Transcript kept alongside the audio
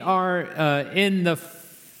Are in the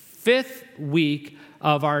fifth week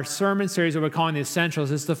of our sermon series that we're calling The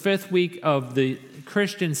Essentials. It's the fifth week of the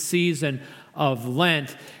Christian season of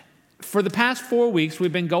Lent. For the past 4 weeks,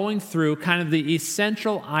 we've been going through kind of the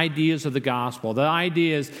essential ideas of the gospel. The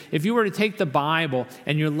idea is, if you were to take the Bible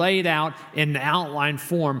and you lay it out in outline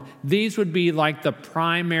form, these would be like the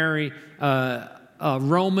primary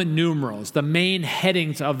Roman numerals, the main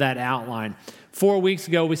headings of that outline. 4 weeks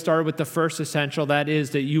ago, we started with the first essential, that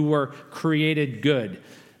is that you were created good.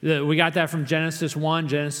 We got that from Genesis 1,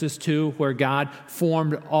 Genesis 2, where God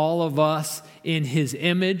formed all of us in His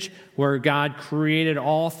image, where God created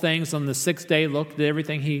all things on the sixth day, looked at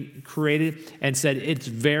everything He created, and said, it's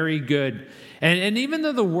very good. And even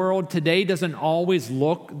though the world today doesn't always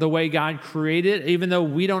look the way God created, even though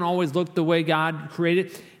we don't always look the way God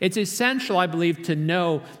created, it's essential, I believe, to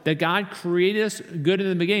know that God created us good in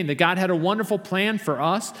the beginning, that God had a wonderful plan for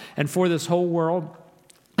us and for this whole world.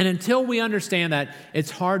 And until we understand that, it's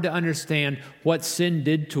hard to understand what sin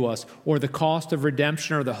did to us, or the cost of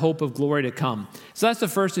redemption, or the hope of glory to come. So that's the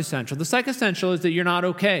first essential. The second essential is that you're not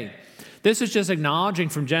okay. This is just acknowledging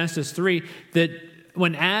from Genesis 3 that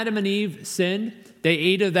when Adam and Eve sinned, they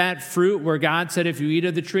ate of that fruit where God said, if you eat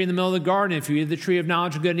of the tree in the middle of the garden, if you eat of the tree of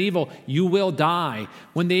knowledge of good and evil, you will die.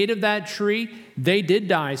 When they ate of that tree, they did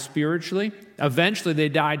die spiritually. Eventually, they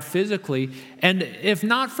died physically. And if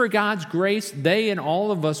not for God's grace, they and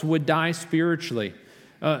all of us would die spiritually.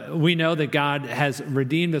 We know that God has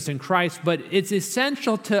redeemed us in Christ, but it's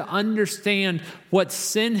essential to understand what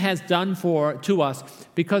sin has done to us,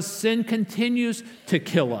 because sin continues to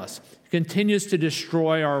kill us, continues to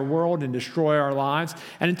destroy our world and destroy our lives.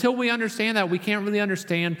 And until we understand that, we can't really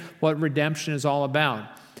understand what redemption is all about.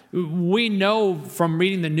 We know from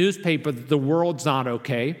reading the newspaper that the world's not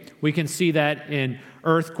okay. We can see that in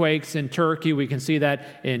earthquakes in Turkey. We can see that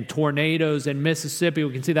in tornadoes in Mississippi.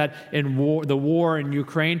 We can see that in the war in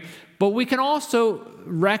Ukraine. But we can also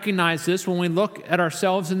recognize this when we look at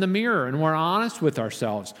ourselves in the mirror and we're honest with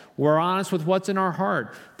ourselves. We're honest with what's in our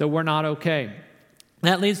heart, that we're not okay.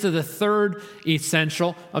 That leads to the third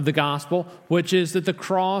essential of the gospel, which is that the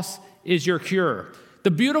cross is your cure. The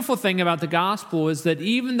beautiful thing about the gospel is that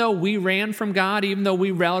even though we ran from God, even though we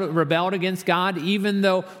rebelled against God, even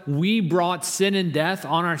though we brought sin and death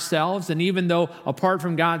on ourselves, and even though apart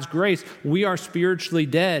from God's grace, we are spiritually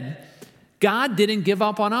dead, God didn't give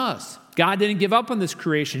up on us. God didn't give up on this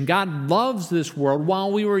creation. God loves this world.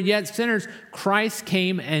 While we were yet sinners, Christ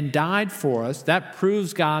came and died for us. That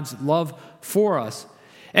proves God's love for us.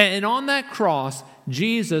 And on that cross,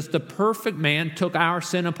 Jesus, the perfect man, took our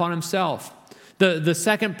sin upon himself. The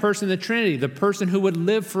second person of the Trinity, the person who would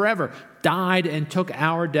live forever, died and took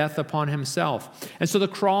our death upon himself. And so the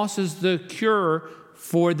cross is the cure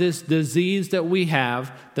for this disease that we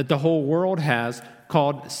have, that the whole world has,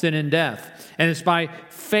 called sin and death. And it's by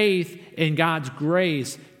faith in God's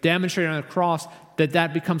grace demonstrated on the cross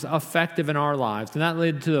that becomes effective in our lives. And that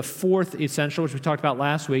led to the fourth essential, which we talked about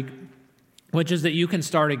last week, which is that you can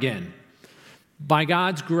start again. By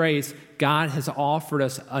God's grace, God has offered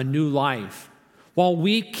us a new life. While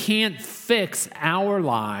we can't fix our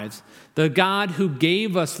lives, the God who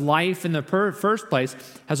gave us life in the first place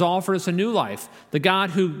has offered us a new life. The God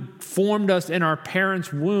who formed us in our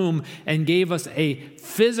parents' womb and gave us a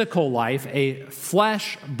physical life, a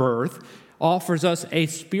flesh birth, offers us a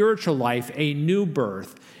spiritual life, a new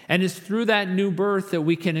birth. And it's through that new birth that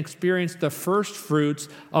we can experience the first fruits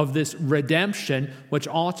of this redemption, which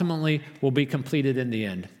ultimately will be completed in the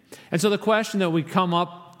end. And so the question that we come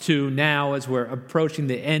up to now as we're approaching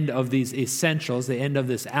the end of these essentials, the end of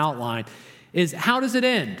this outline, is how does it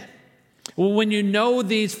end? Well, when you know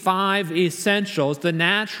these 5 essentials, the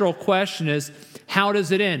natural question is, how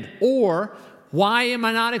does it end? Or, why am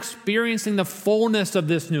I not experiencing the fullness of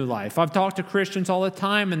this new life? I've talked to Christians all the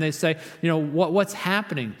time, and they say, what's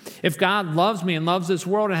happening? If God loves me and loves this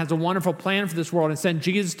world and has a wonderful plan for this world and sent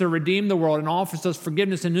Jesus to redeem the world and offers us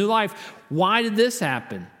forgiveness and new life, why did this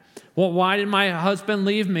happen? Well, why did my husband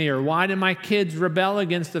leave me? Or why did my kids rebel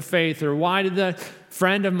against the faith? Or why did a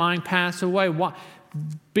friend of mine pass away? Why?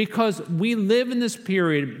 Because we live in this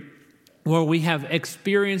period where we have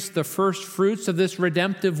experienced the first fruits of this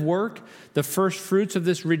redemptive work, the first fruits of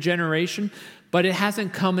this regeneration, but it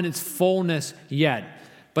hasn't come in its fullness yet.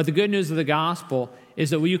 But the good news of the gospel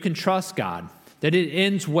is that you can trust God, that it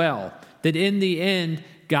ends well, that in the end,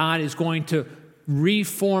 God is going to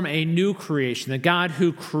reform a new creation. The God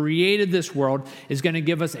who created this world is going to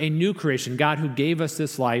give us a new creation. God who gave us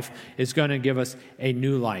this life is going to give us a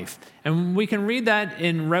new life. And we can read that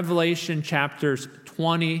in Revelation chapters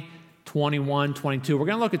 20, 21, 22. We're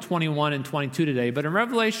going to look at 21 and 22 today. But in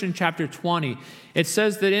Revelation chapter 20, it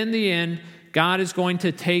says that in the end, God is going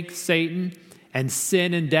to take Satan and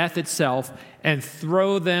sin and death itself and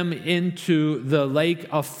throw them into the lake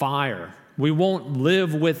of fire. We won't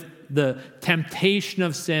live with the temptation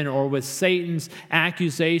of sin or with Satan's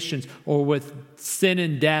accusations or with sin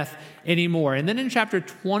and death anymore. And then in chapter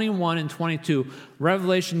 21 and 22,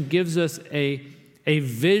 Revelation gives us a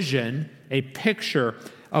vision, a picture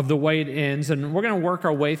of the way it ends. And we're going to work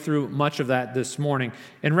our way through much of that this morning.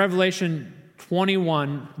 In Revelation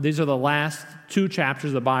 21, these are the last two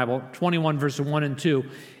chapters of the Bible, 21 verses 1 and 2,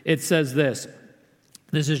 it says this.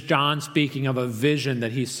 This is John speaking of a vision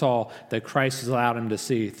that he saw that Christ has allowed him to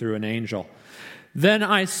see through an angel. Then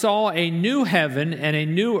I saw a new heaven and a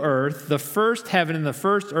new earth. The first heaven and the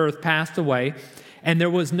first earth passed away, and there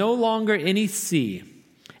was no longer any sea.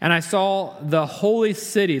 And I saw the holy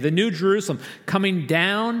city, the new Jerusalem, coming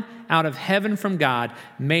down out of heaven from God,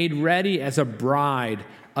 made ready as a bride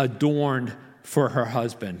adorned for her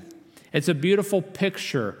husband. It's a beautiful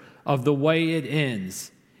picture of the way it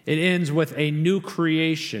ends. It ends with a new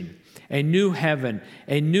creation, a new heaven,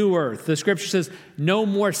 a new earth. The scripture says, no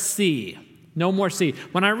more sea, no more sea.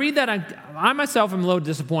 When I read that, I myself am a little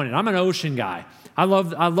disappointed. I'm an ocean guy. I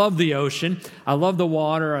love the ocean. I love the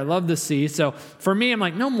water. I love the sea. So for me, I'm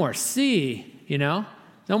like, no more sea, no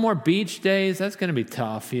more beach days. That's going to be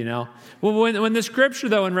tough, Well, when the scripture,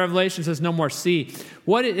 though, in Revelation says no more sea,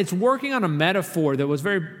 it's working on a metaphor that was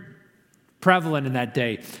very prevalent in that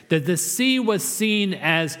day, that the sea was seen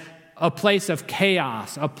as a place of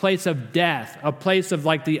chaos, a place of death, a place of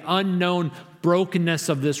like the unknown brokenness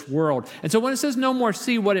of this world. And so when it says no more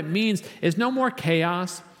sea, what it means is no more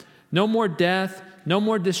chaos, no more death, no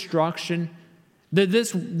more destruction.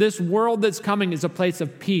 This world that's coming is a place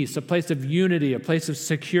of peace, a place of unity, a place of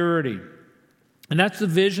security. And that's the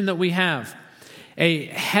vision that we have. A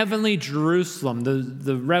heavenly Jerusalem.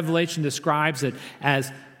 The Revelation describes it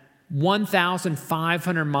as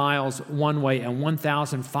 1,500 miles one way and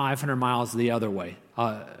 1,500 miles the other way.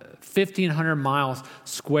 1,500 miles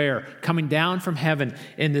square coming down from heaven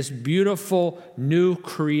in this beautiful new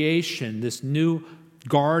creation, this new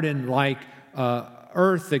garden-like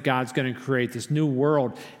earth that God's going to create, this new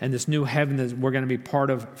world and this new heaven that we're going to be part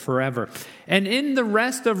of forever. And in the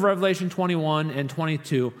rest of Revelation 21 and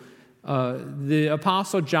 22, the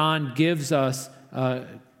Apostle John gives us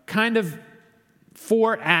kind of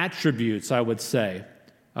 4 attributes, I would say,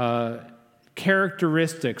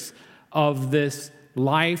 characteristics of this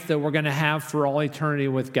life that we're going to have for all eternity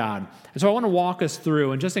with God. And so I want to walk us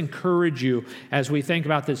through and just encourage you as we think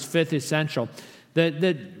about this 5th essential,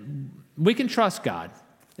 that we can trust God.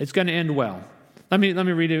 It's going to end well. Let me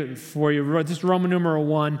read it for you. This is Roman numeral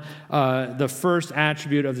 1, the first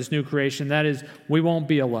attribute of this new creation. That is, we won't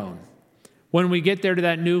be alone. When we get there to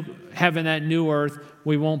that new heaven, that new earth,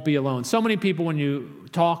 we won't be alone. So many people, when you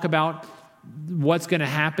talk about what's going to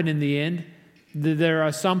happen in the end, their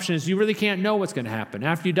assumption is you really can't know what's going to happen.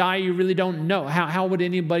 After you die, you really don't know. How would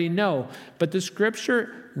anybody know? But the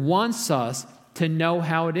scripture wants us to know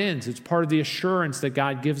how it ends. It's part of the assurance that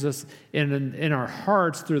God gives us in our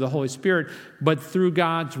hearts through the Holy Spirit. But through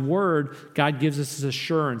God's word, God gives us this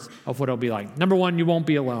assurance of what it'll be like. Number 1, you won't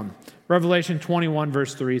be alone. Revelation 21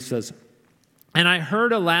 verse 3 says, "And I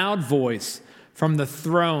heard a loud voice from the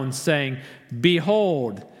throne saying,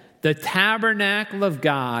 'Behold, the tabernacle of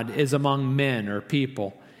God is among men,'" or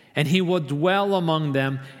people, "'and he will dwell among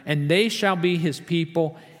them, and they shall be his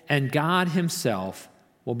people, and God himself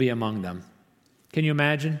will be among them.'" Can you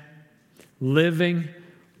imagine living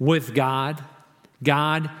with God,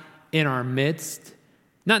 God in our midst?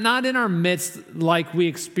 Not in our midst like we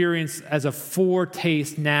experience as a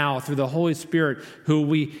foretaste now through the Holy Spirit, who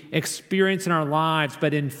we experience in our lives,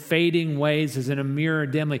 but in fading ways as in a mirror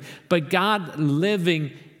dimly. But God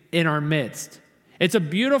living in our midst. It's a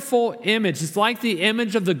beautiful image. It's like the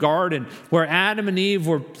image of the garden where Adam and Eve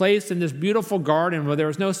were placed in this beautiful garden where there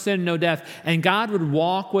was no sin, no death, and God would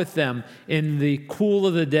walk with them in the cool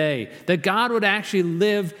of the day. That God would actually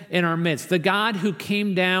live in our midst. The God who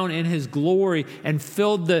came down in his glory and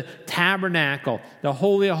filled the tabernacle, the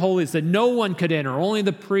Holy of Holies, that no one could enter, only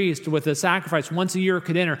the priest with a sacrifice once a year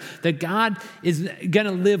could enter. That God is going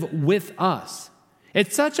to live with us.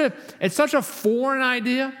 It's such a foreign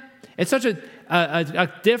idea. It's such a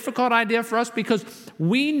difficult idea for us because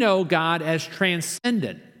we know God as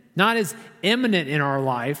transcendent, not as immanent in our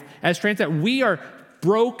life, as transcendent. We are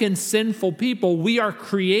broken, sinful people. We are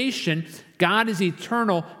creation. God is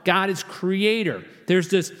eternal. God is creator. There's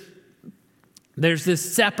this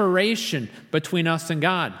separation between us and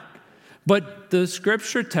God. But the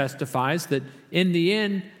scripture testifies that in the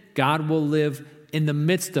end, God will live in the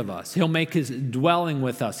midst of us. He'll make his dwelling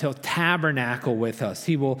with us. He'll tabernacle with us.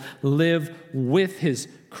 He will live with his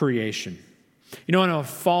creation. You know, in a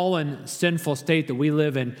fallen, sinful state that we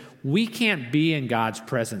live in, we can't be in God's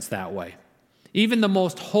presence that way. Even the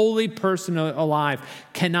most holy person alive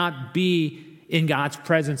cannot be in God's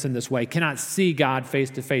presence in this way, cannot see God face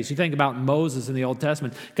to face. You think about Moses in the Old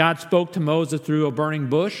Testament. God spoke to Moses through a burning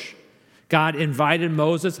bush. God invited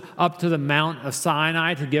Moses up to the Mount of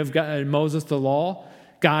Sinai to give Moses the law.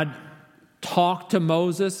 God talked to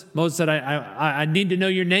Moses. Moses said, I need to know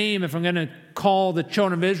your name if I'm going to call the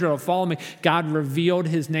children of Israel to follow me. God revealed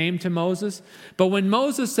his name to Moses. But when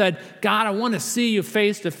Moses said, God, I want to see you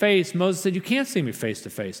face to face, Moses said, you can't see me face to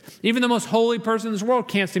face. Even the most holy person in this world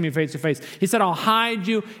can't see me face to face. He said, I'll hide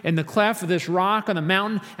you in the cleft of this rock on the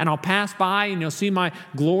mountain, and I'll pass by, and you'll see my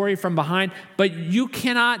glory from behind. But you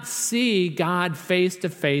cannot see God face to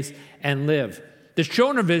face and live. The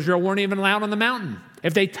children of Israel weren't even allowed on the mountain.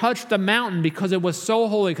 If they touched the mountain because it was so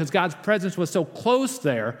holy, because God's presence was so close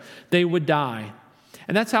there, they would die.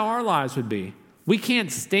 And that's how our lives would be. We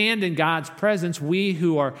can't stand in God's presence. We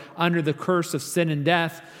who are under the curse of sin and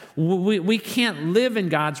death, we can't live in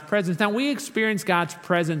God's presence. Now, we experience God's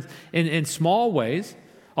presence in small ways.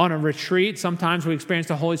 On a retreat, sometimes we experience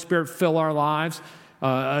the Holy Spirit fill our lives.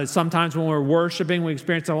 Sometimes when we're worshiping, we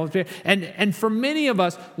experience the Holy Spirit. And for many of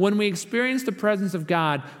us, when we experience the presence of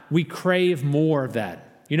God, we crave more of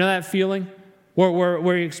that. You know that feeling?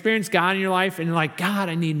 Where you experience God in your life and you're like, God,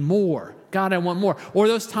 I need more. God, I want more. Or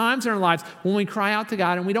those times in our lives when we cry out to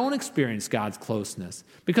God and we don't experience God's closeness,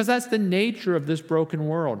 because that's the nature of this broken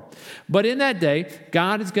world. But in that day,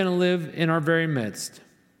 God is going to live in our very midst.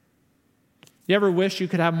 You ever wish you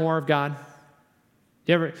could have more of God?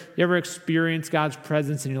 You ever experience God's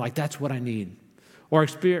presence and you're like, that's what I need? Or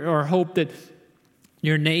hope that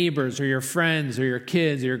your neighbors or your friends or your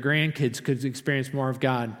kids or your grandkids could experience more of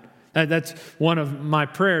God? That's one of my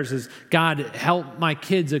prayers is, God, help my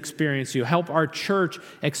kids experience you. Help our church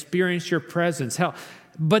experience your presence.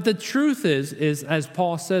 But the truth is, as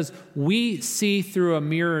Paul says, we see through a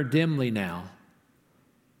mirror dimly now.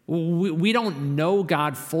 We don't know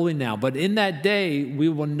God fully now, but in that day, we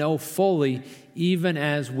will know fully, even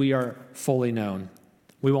as we are fully known.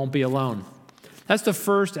 We won't be alone. That's the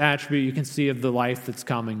first attribute you can see of the life that's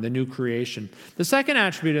coming, the new creation. The second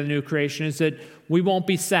attribute of the new creation is that we won't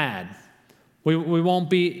be sad. We won't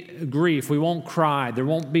be grief. We won't cry. There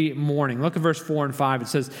won't be mourning. Look at verse 4 and 5. It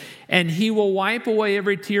says, and he will wipe away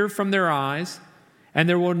every tear from their eyes, and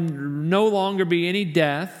there will no longer be any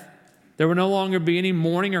death. There will no longer be any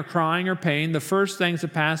mourning or crying or pain. The first things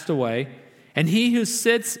have passed away. And he who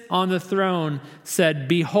sits on the throne said,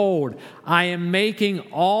 behold, I am making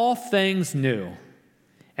all things new.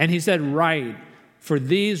 And he said, write, for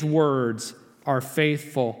these words are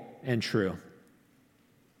faithful and true.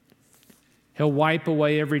 He'll wipe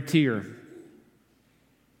away every tear.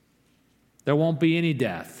 There won't be any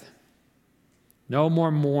death. No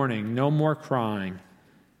more mourning, no more crying,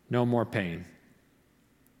 no more pain.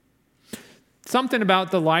 Something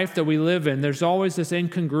about the life that we live in, there's always this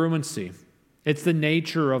incongruency. It's the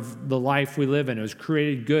nature of the life we live in. It was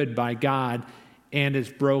created good by God, and it's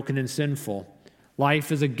broken and sinful.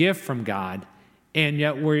 Life is a gift from God, and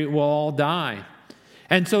yet we will all die.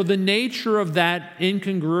 And so the nature of that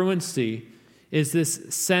incongruency is this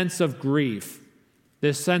sense of grief,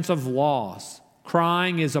 this sense of loss.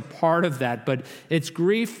 Crying is a part of that, but it's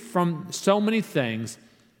grief from so many things.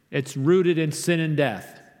 It's rooted in sin and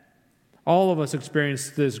death. All of us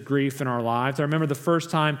experience this grief in our lives. I remember the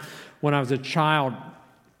first time when I was a child,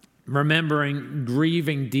 remembering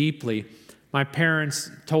grieving deeply. My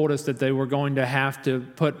parents told us that they were going to have to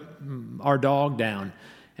put our dog down,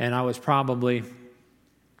 and I was probably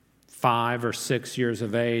 5 or 6 years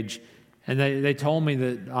of age, and they told me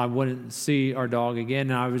that I wouldn't see our dog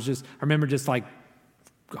again, and I remember just like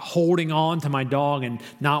holding on to my dog and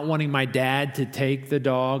not wanting my dad to take the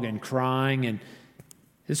dog and crying, and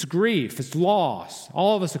it's grief, it's loss.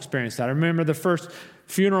 All of us experience that. I remember the first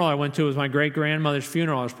funeral I went to was my great-grandmother's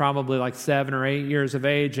funeral. I was probably like 7 or 8 years of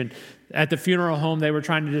age, and at the funeral home, they were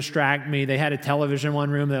trying to distract me. They had a television in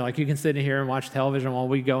one room. They're like, you can sit in here and watch television while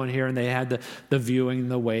we go in here, and they had the viewing,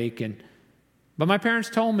 the wake. But my parents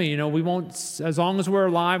told me, we won't, as long as we're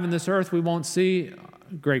alive in this earth, we won't see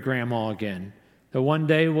great-grandma again. That one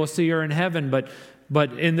day we'll see her in heaven,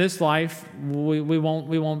 but in this life, we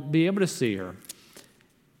won't be able to see her.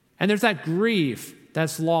 And there's that grief,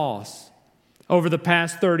 that's loss. Over the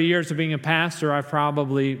past 30 years of being a pastor, I've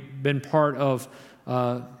probably been part of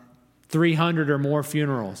 300 or more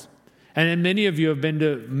funerals. And many of you have been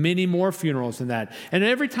to many more funerals than that. And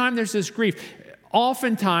every time there's this grief,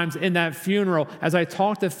 Oftentimes in that funeral, as I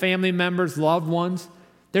talk to family members, loved ones,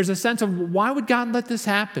 there's a sense of, why would God let this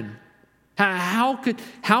happen? How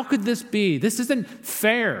could this be? This isn't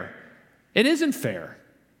fair. It isn't fair.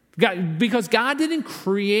 Because God didn't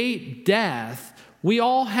create death. We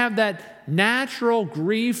all have that natural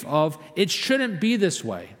grief of, it shouldn't be this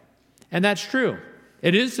way. And that's true.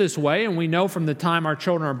 It is this way, and we know from the time our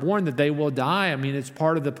children are born that they will die. I mean, it's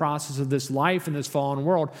part of the process of this life in this fallen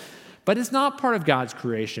world. But it's not part of God's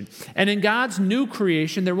creation. And in God's new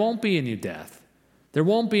creation, there won't be any death. There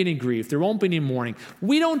won't be any grief. There won't be any mourning.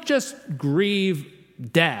 We don't just grieve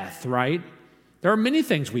death, right? There are many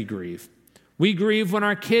things we grieve. We grieve when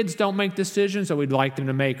our kids don't make decisions that we'd like them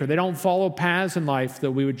to make, or they don't follow paths in life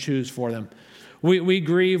that we would choose for them. We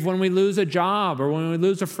grieve when we lose a job or when we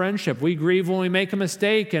lose a friendship. We grieve when we make a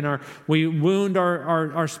mistake and we wound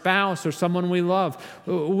our spouse or someone we love.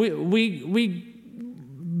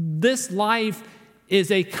 This life is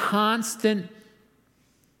a constant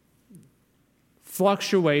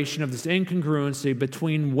fluctuation of this incongruency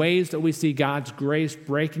between ways that we see God's grace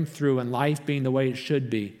breaking through and life being the way it should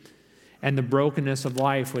be, and the brokenness of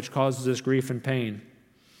life which causes us grief and pain.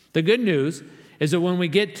 The good news is that when we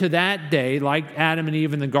get to that day, like Adam and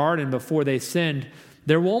Eve in the garden before they sinned,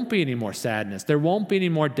 there won't be any more sadness. There won't be any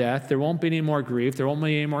more death. There won't be any more grief. There won't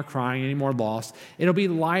be any more crying, any more loss. It'll be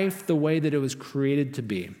life the way that it was created to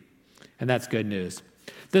be. And that's good news.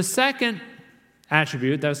 The second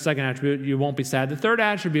attribute, you won't be sad. The third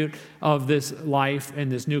attribute of this life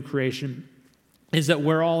and this new creation is that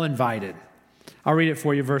we're all invited. I'll read it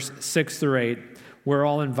for you, verse 6 through 8. We're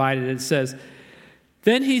all invited. It says,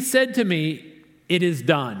 "Then he said to me, 'It is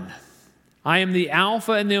done. I am the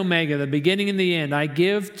Alpha and the Omega, the beginning and the end. I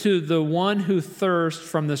give to the one who thirsts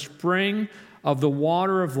from the spring of the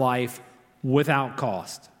water of life without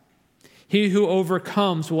cost. He who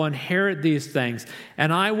overcomes will inherit these things,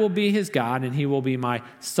 and I will be his God, and he will be my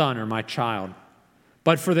son or my child.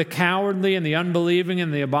 But for the cowardly and the unbelieving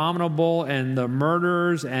and the abominable and the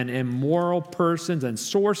murderers and immoral persons and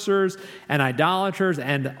sorcerers and idolaters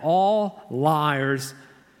and all liars,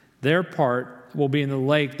 their part will be in the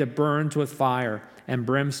lake that burns with fire and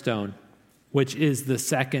brimstone, which is the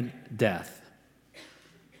second death.'"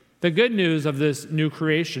 The good news of this new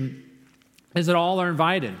creation is that all are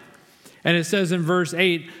invited. And it says in verse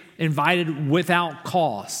 8, invited without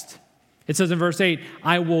cost. It says in verse 8,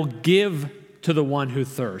 "I will give to the one who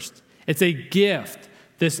thirsts." It's a gift.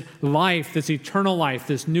 This life, this eternal life,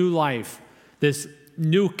 this new life, this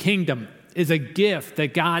new kingdom is a gift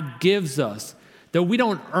that God gives us that we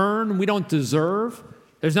don't earn, we don't deserve.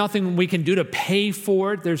 There's nothing we can do to pay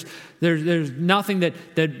for it. There's nothing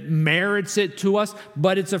that merits it to us,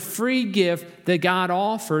 but it's a free gift that God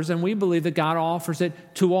offers, and we believe that God offers it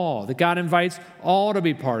to all, that God invites all to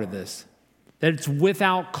be part of this, that it's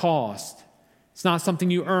without cost. It's not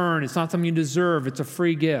something you earn. It's not something you deserve. It's a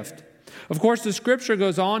free gift. Of course, the scripture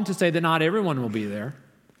goes on to say that not everyone will be there.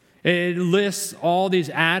 It lists all these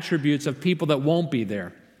attributes of people that won't be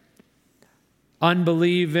there.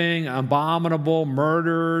 Unbelieving, abominable,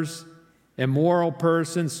 murderers, immoral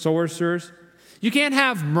persons, sorcerers. You can't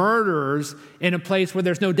have murderers in a place where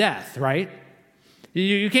there's no death, right?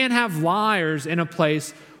 You can't have liars in a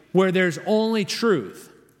place where there's only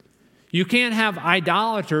truth. You can't have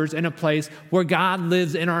idolaters in a place where God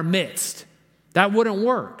lives in our midst. That wouldn't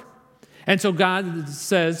work. And so God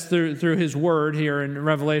says through his word here in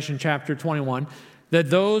Revelation chapter 21, that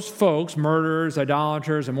those folks, murderers,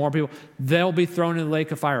 idolaters, and more people, they'll be thrown in the lake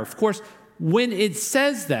of fire. Of course, when it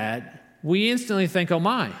says that, we instantly think, oh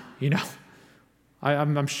my,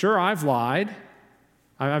 I'm sure I've lied.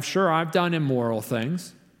 I'm sure I've done immoral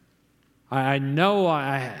things. I know,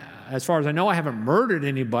 as far as I know, I haven't murdered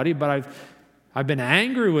anybody, but I've been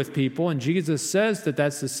angry with people, and Jesus says that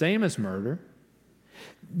that's the same as murder.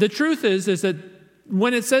 The truth is that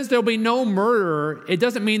when it says there'll be no murderer, it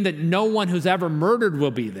doesn't mean that no one who's ever murdered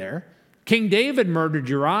will be there. King David murdered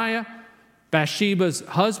Uriah, Bathsheba's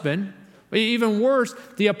husband. Even worse,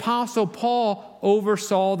 the Apostle Paul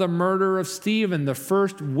oversaw the murder of Stephen, the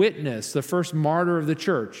first witness, the first martyr of the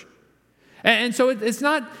church. And so it's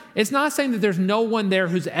not saying that there's no one there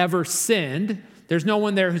who's ever sinned. There's no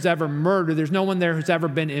one there who's ever murdered. There's no one there who's ever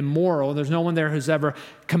been immoral. There's no one there who's ever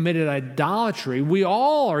committed idolatry. We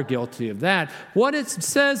all are guilty of that. What it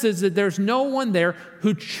says is that there's no one there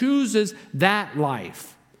who chooses that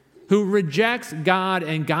life, who rejects God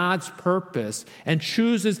and God's purpose and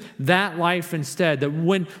chooses that life instead. That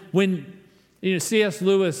when C.S.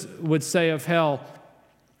 Lewis would say of hell,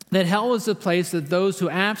 that hell is the place that those who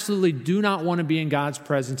absolutely do not want to be in God's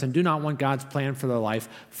presence and do not want God's plan for their life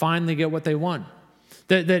finally get what they want.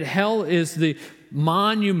 That hell is the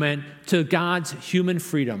monument to God's human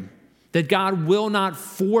freedom, that God will not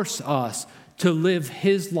force us to live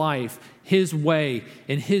his life, his way,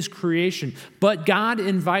 in his creation. But God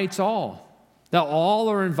invites all. That all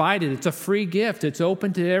are invited. It's a free gift. It's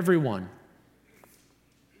open to everyone.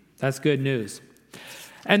 That's good news.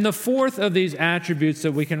 And the fourth of these attributes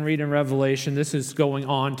that we can read in Revelation, this is going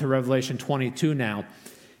on to Revelation 22 now,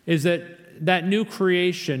 is that new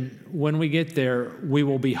creation, when we get there, we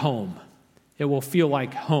will be home. It will feel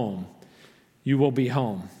like home. You will be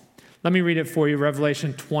home. Let me read it for you,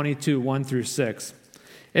 Revelation 22, 1 through 6.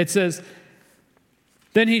 It says,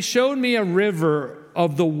 "Then he showed me a river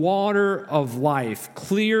of the water of life,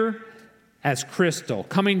 clear as crystal,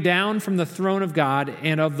 coming down from the throne of God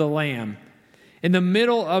and of the Lamb, in the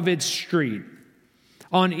middle of its street.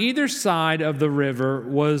 On either side of the river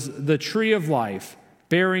was the tree of life,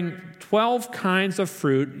 bearing 12 kinds of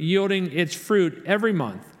fruit, yielding its fruit every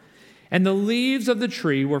month. And the leaves of the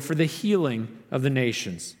tree were for the healing of the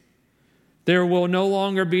nations. There will no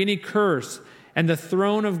longer be any curse, and the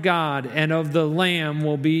throne of God and of the Lamb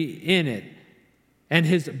will be in it, and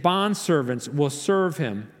his bondservants will serve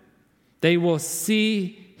him. They will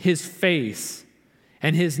see his face,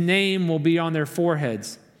 and his name will be on their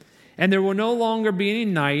foreheads. And there will no longer be any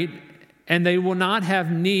night, and they will not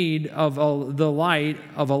have need of the light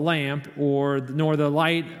of a lamp nor the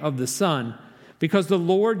light of the sun, because the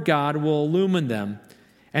Lord God will illumine them,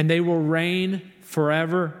 and they will reign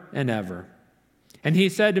forever and ever. And he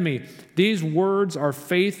said to me, these words are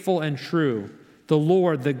faithful and true. The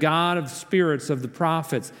Lord, the God of spirits of the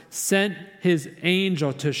prophets, sent his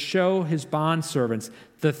angel to show his bondservants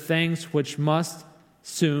the things which must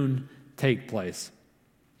soon take place."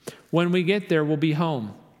 When we get there, we'll be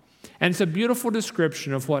home. And it's a beautiful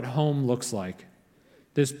description of what home looks like.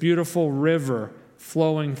 This beautiful river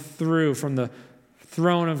flowing through from the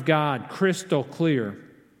throne of God, crystal clear.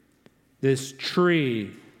 This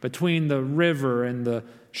tree between the river and the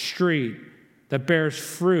street that bears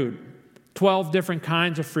fruit, 12 different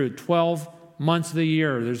kinds of fruit, 12 months of the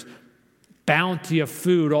year. There's bounty of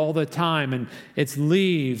food all the time, and its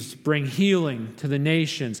leaves bring healing to the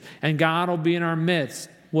nations. And God will be in our midst.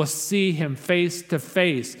 We'll see him face to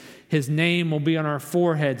face. His name will be on our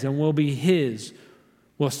foreheads, and we'll be his.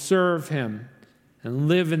 We'll serve him and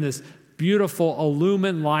live in this beautiful,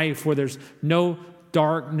 illumined life where there's no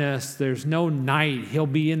darkness, there's no night. He'll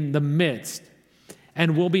be in the midst,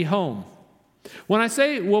 and we'll be home. When I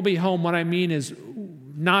say we'll be home, what I mean is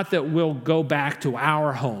not that we'll go back to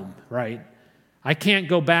our home, right? I can't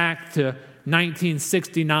go back to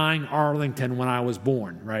 1969 Arlington when I was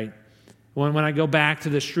born, right? When I go back to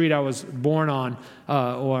the street I was born on,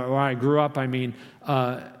 or I grew up,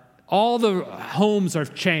 all the homes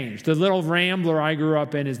have changed. The little Rambler I grew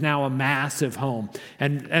up in is now a massive home.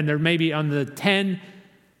 And there may be on the 10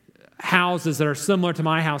 houses that are similar to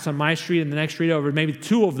my house on my street and the next street over, maybe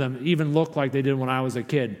 2 of them even look like they did when I was a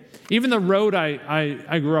kid. Even the road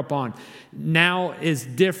I grew up on now is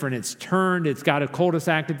different. It's turned. It's got a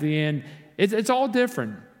cul-de-sac at the end. It's all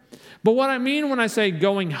different. But what I mean when I say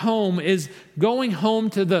going home is going home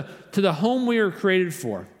to the home we were created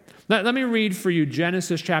for. Let me read for you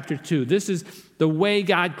Genesis chapter 2. This is the way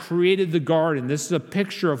God created the garden. This is a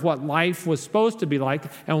picture of what life was supposed to be like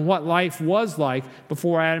and what life was like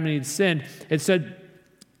before Adam and Eve sinned. It said,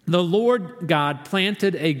 the Lord God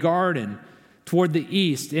planted a garden toward the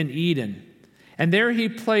east in Eden, and there he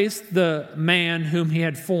placed the man whom he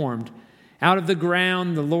had formed. Out of the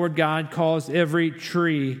ground the Lord God caused to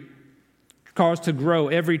grow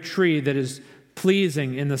every tree that is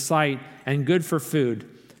pleasing in the sight and good for food.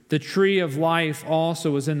 The tree of life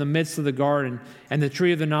also was in the midst of the garden, and the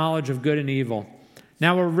tree of the knowledge of good and evil.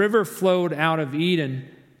 Now a river flowed out of Eden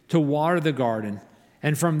to water the garden,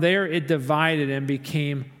 and from there it divided and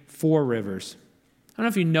became 4 rivers. I don't know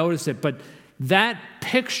if you noticed it, but that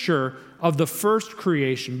picture of the first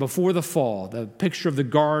creation before the fall, the picture of the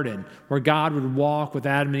garden where God would walk with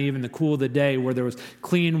Adam and Eve in the cool of the day, where there was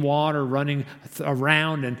clean water running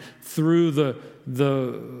around and through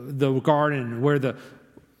the garden, where the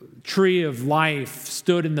tree of life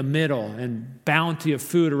stood in the middle and bounty of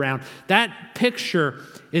food around. That picture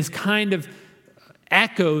is kind of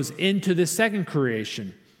echoes into the second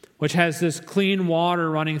creation, which has this clean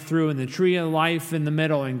water running through and the tree of life in the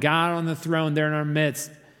middle and God on the throne there in our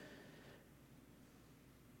midst.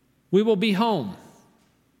 We will be home.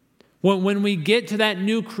 When we get to that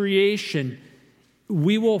new creation,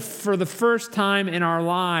 we will, for the first time in our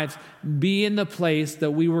lives, be in the place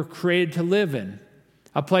that we were created to live in.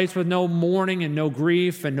 A place with no mourning and no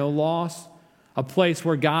grief and no loss. A place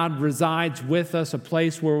where God resides with us. A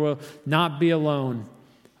place where we'll not be alone.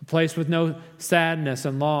 a place with no sadness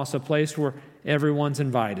and loss, a place where everyone's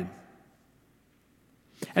invited.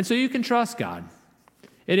 And so you can trust God.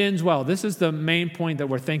 It ends well. This is the main point that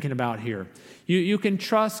we're thinking about here. You can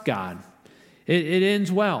trust God. It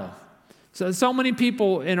ends well. So many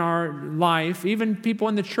people in our life, even people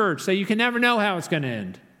in the church, say you can never know how it's going to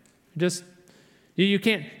end. You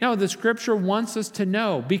can't. No, the Scripture wants us to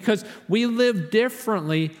know because we live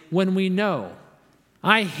differently when we know.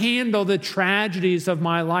 I handle the tragedies of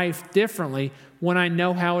my life differently when I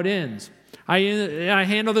know how it ends. I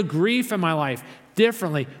handle the grief in my life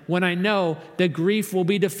differently when I know that grief will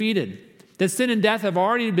be defeated. That sin and death have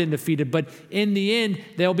already been defeated, but in the end,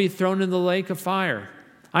 they'll be thrown in the lake of fire.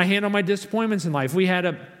 I handle my disappointments in life. We had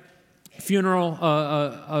a funeral,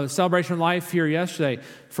 a celebration of life here yesterday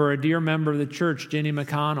for a dear member of the church, Jenny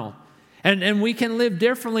McConnell. And we can live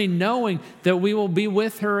differently knowing that we will be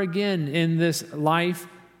with her again in this life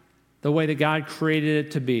the way that God created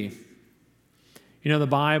it to be. You know, the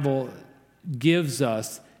Bible gives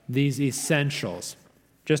us these essentials.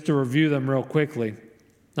 Just to review them real quickly.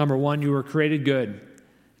 Number one, you were created good.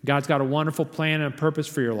 God's got a wonderful plan and a purpose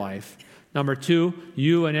for your life. Number two,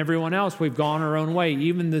 you and everyone else, we've gone our own way.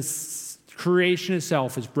 Even this creation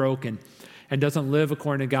itself is broken and doesn't live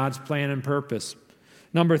according to God's plan and purpose.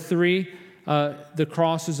 Number three, the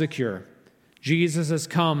cross is the cure. Jesus has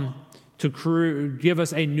come to give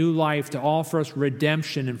us a new life, to offer us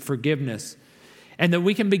redemption and forgiveness. And that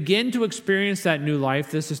we can begin to experience that new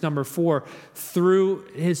life, this is number four, through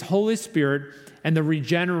His Holy Spirit and the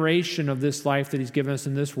regeneration of this life that He's given us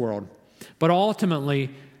in this world. But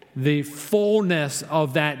ultimately, the fullness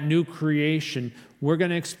of that new creation we're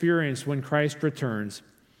going to experience when Christ returns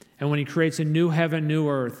and when He creates a new heaven, new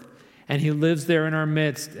earth, and He lives there in our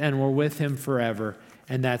midst and we're with Him forever,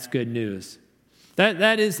 and that's good news.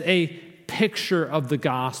 That is a picture of the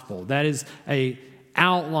gospel. That is a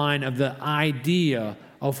outline of the idea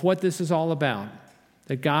of what this is all about.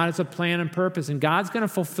 That God has a plan and purpose, and God's going to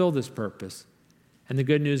fulfill this purpose. And the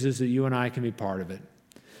good news is that you and I can be part of it.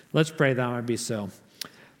 Let's pray that might be so.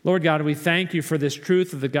 Lord God, we thank You for this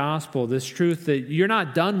truth of the gospel, this truth that You're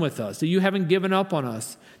not done with us, that You haven't given up on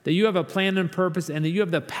us, that You have a plan and purpose, and that You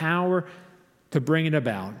have the power to bring it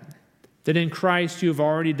about. That in Christ You have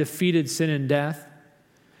already defeated sin and death,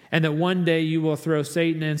 and that one day You will throw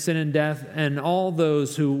Satan and sin and death and all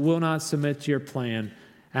those who will not submit to Your plan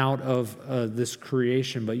out of this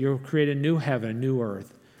creation. But You'll create a new heaven, a new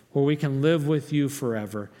earth, where we can live with You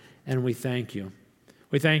forever, and we thank You.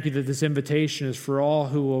 We thank You that this invitation is for all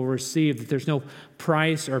who will receive, that there's no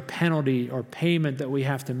price or penalty or payment that we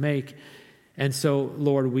have to make. And so,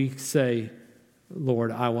 Lord, we say,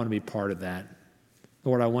 Lord, I want to be part of that.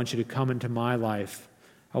 Lord, I want You to come into my life.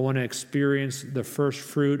 I want to experience the first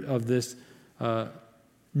fruit of this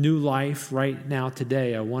new life right now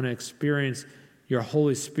today. I want to experience Your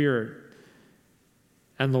Holy Spirit.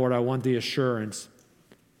 And Lord, I want the assurance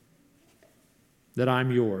that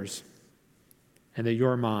I'm Yours and that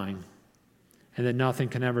You're mine and that nothing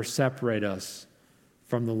can ever separate us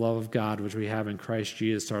from the love of God which we have in Christ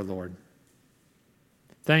Jesus our Lord.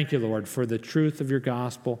 Thank You, Lord, for the truth of Your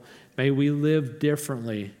gospel. May we live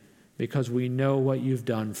differently because we know what You've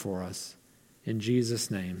done for us. In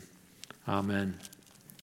Jesus' name, amen.